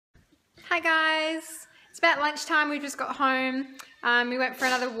Hi guys, it's about lunchtime. We just got home. We went for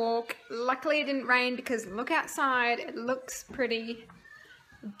another walk. Luckily it didn't rain because look outside, it looks pretty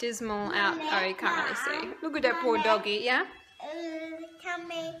dismal out. Oh, you can't really see. Look at that poor doggy, yeah? Tell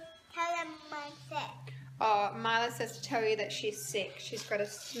them I'm sick. Oh, Mila says to tell you that she's sick. She's got a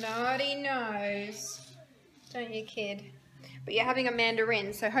snotty nose. Don't you, kid? But you're having a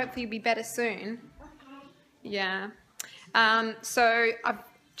mandarin, so hopefully you'll be better soon. Yeah. So I've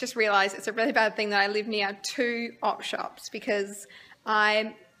just realised it's a really bad thing that I live near two op shops because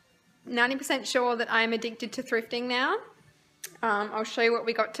I'm 90% sure that I'm addicted to thrifting now. I'll show you what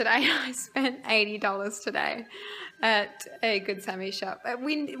we got today. I spent $80 today at a Good Sammy shop.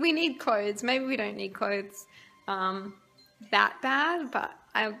 We need clothes. Maybe we don't need clothes that bad, but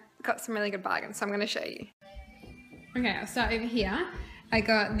I got some really good bargains, so I'm going to show you. Okay, I'll start over here. I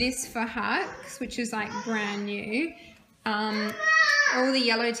got this for Hux, which is like brand new. All the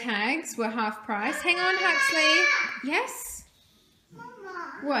yellow tags were half price. Hang on, Huxley. Yes?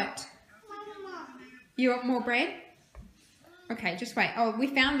 Mama. What? Mama. You want more bread? Okay, just wait. Oh, we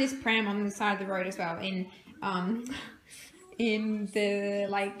found this pram on the side of the road as well in the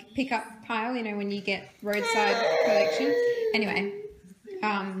like pickup pile, you know, when you get roadside collection. Anyway,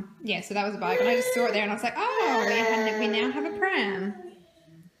 yeah, so that was a bargain. I just saw it there and I was like, oh, we now have a pram.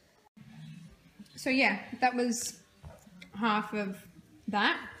 So yeah, that was half of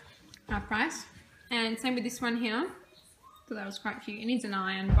that, half price. And same with this one here. So that was quite cute. It needs an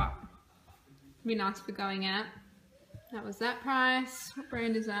iron, but it'd be nice for going out. That was that price. What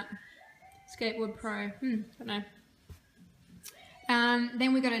brand is that? Skateboard Pro. Don't know.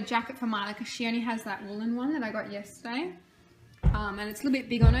 Then we got a jacket for Mila because she only has that woolen one that I got yesterday. And it's a little bit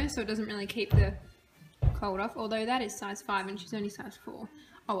big on her, so it doesn't really keep the cold off. Although that is size 5 and she's only size 4.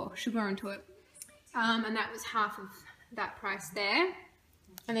 Oh well, she'll grow into it. And that was half of that price there.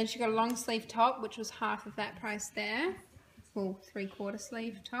 And then she got a long sleeve top, which was half of that price there. Well, 3/4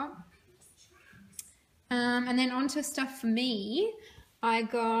 sleeve top. And then onto stuff for me. I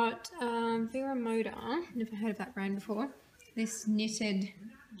got Vera Moda. Never heard of that brand before. This knitted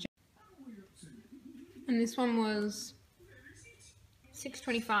jacket. And this one was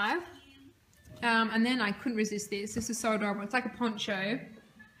 $6.25. And then I couldn't resist this. This is so adorable. It's like a poncho,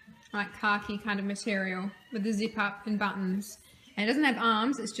 like khaki kind of material with the zip up and buttons. And it doesn't have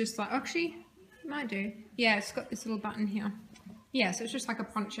arms. It's just like, actually, it might do. Yeah, it's got this little button here. Yeah, so it's just like a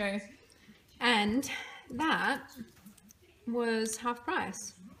poncho. And that was half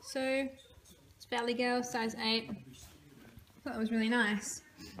price. So it's Valley Girl, size 8. I thought that was really nice.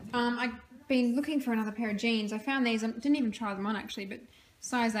 I've been looking for another pair of jeans. I found these. I didn't even try them on actually, but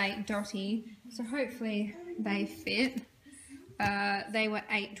size 8 dotty. So hopefully they fit. They were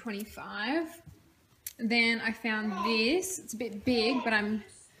 $8.25. Then I found this. It's a bit big, but I'm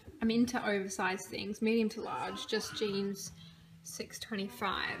into oversized things, medium to large, just jeans,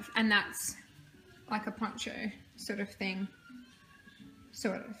 $6.25, and that's like a poncho sort of thing,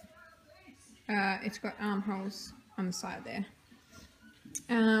 sort of. It's got armholes on the side there.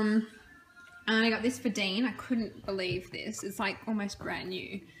 And I got this for Dean. I couldn't believe this. It's like almost brand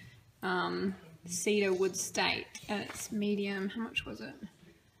new. Cedar Wood State, and it's medium. How much was it?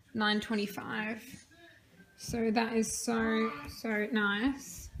 $9.25. So that is so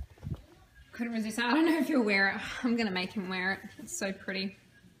nice. Couldn't resist. I don't know if he'll wear it. I'm gonna make him wear it. It's so pretty,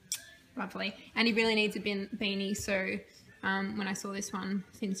 lovely. And he really needs a beanie. So when I saw this one,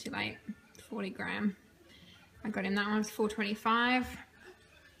 thin too late, 40 gram. I got him that one. It's $4.25.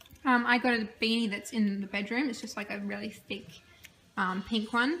 I got a beanie that's in the bedroom. It's just like a really thick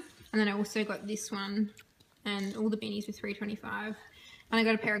pink one. And then I also got this one, and all the beanies were $3.25. And I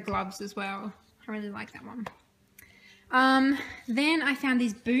got a pair of gloves as well. I really like that one. Then I found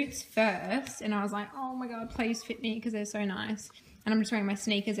these boots first, and I was like, oh my god, please fit me because they're so nice. And I'm just wearing my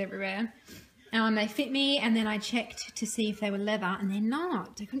sneakers everywhere. They fit me, and then I checked to see if they were leather, and they're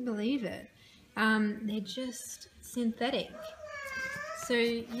not. I couldn't believe it. They're just synthetic. So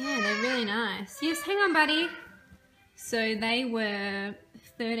yeah, they're really nice. Yes, hang on, buddy. So they were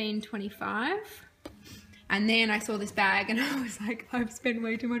 $13.25. And then I saw this bag and I was like, I've spent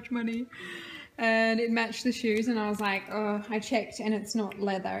way too much money. And it matched the shoes, and I was like, oh, I checked and it's not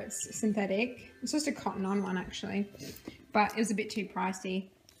leather, it's synthetic. It's just a cotton on one actually. But it was a bit too pricey,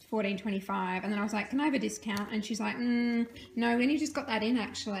 $14.25. And then I was like, can I have a discount? And she's like, no, we only just got that in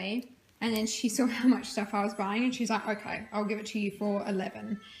actually. And then she saw how much stuff I was buying and she's like, okay, I'll give it to you for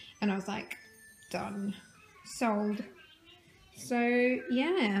 $11. And I was like, done, sold. So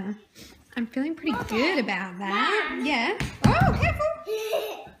yeah, I'm feeling pretty good about that. Yeah. Oh, careful.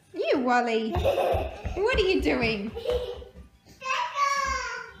 You, Wally. What are you doing?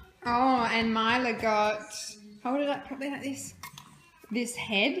 Oh, and Mila got, hold it up probably like this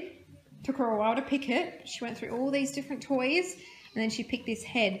head. Took her a while to pick it. She went through all these different toys and then she picked this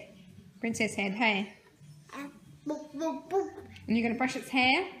head. Princess head, hey. Boop, boop, boop. And you're going to brush its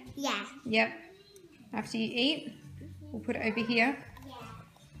hair? Yeah. Yep. After you eat, we'll put it over here.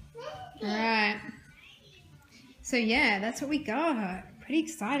 Alright. So yeah, that's what we got. Pretty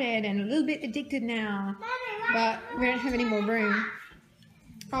excited and a little bit addicted now. But we don't have any more room.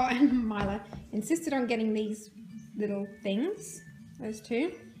 Oh, and Mila insisted on getting these little things. Those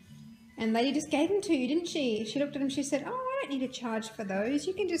two. And Lady just gave them to you, didn't she? She looked at them, she said, oh, I don't need a charge for those.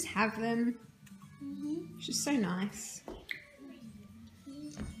 You can just have them. She's so nice.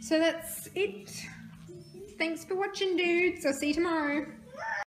 So that's it. Thanks for watching, dudes. I'll see you tomorrow.